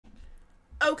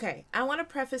Okay, I want to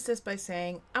preface this by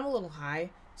saying I'm a little high,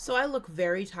 so I look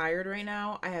very tired right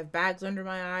now. I have bags under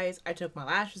my eyes. I took my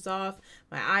lashes off.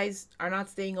 My eyes are not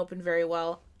staying open very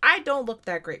well. I don't look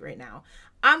that great right now.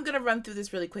 I'm going to run through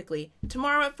this really quickly.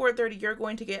 Tomorrow at 4:30, you're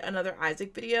going to get another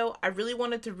Isaac video. I really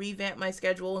wanted to revamp my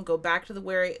schedule and go back to the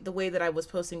way that I was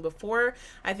posting before.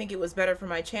 I think it was better for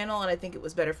my channel, and I think it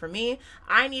was better for me.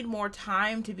 I need more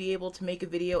time to be able to make a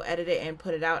video, edit it, and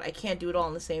put it out. I can't do it all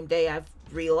in the same day. I've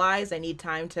realized I need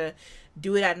time to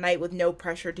do it at night with no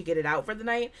pressure to get it out for the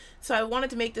night. So I wanted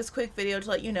to make this quick video to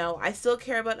let you know I still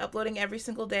care about uploading every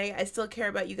single day. I still care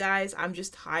about you guys. I'm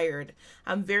just tired.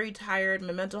 I'm very tired.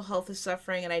 My mental health is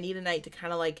suffering and I need a night to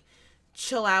kind of like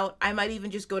chill out. I might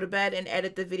even just go to bed and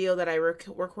edit the video that I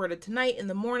recorded tonight in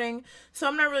the morning. So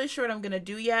I'm not really sure what I'm going to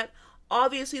do yet.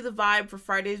 Obviously, the vibe for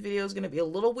Friday's video is going to be a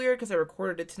little weird because I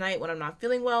recorded it tonight when I'm not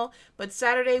feeling well. But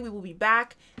Saturday, we will be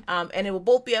back, and it will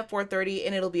both be at 4:30,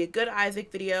 and it'll be a good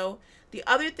Isaac video. The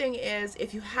other thing is,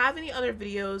 if you have any other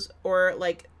videos or,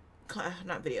 like,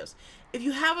 not videos, if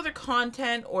you have other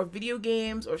content or video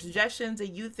games or suggestions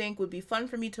that you think would be fun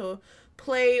for me to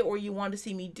play or you want to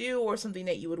see me do or something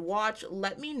that you would watch,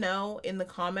 let me know in the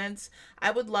comments.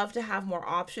 I would love to have more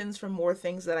options for more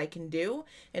things that I can do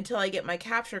until I get my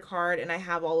capture card and I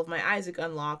have all of my Isaac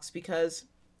unlocks, because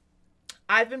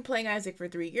I've been playing Isaac for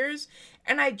 3 years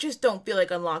and I just don't feel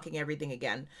like unlocking everything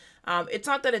again. It's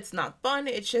not that it's not fun,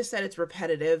 it's just that it's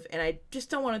repetitive and I just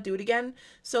don't want to do it again.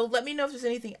 So let me know if there's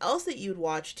anything else that you'd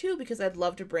watch too, because I'd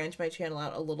love to branch my channel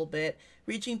out a little bit.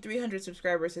 Reaching 300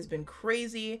 subscribers has been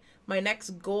crazy. My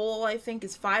next goal, I think,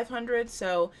 is 500.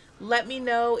 So let me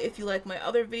know if you like my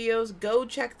other videos. Go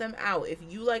check them out. If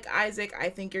you like Isaac, I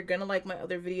think you're gonna like my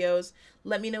other videos.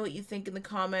 Let me know what you think in the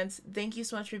comments. Thank you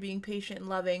so much for being patient and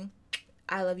loving.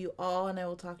 I love you all, and I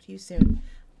will talk to you soon.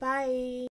 Bye.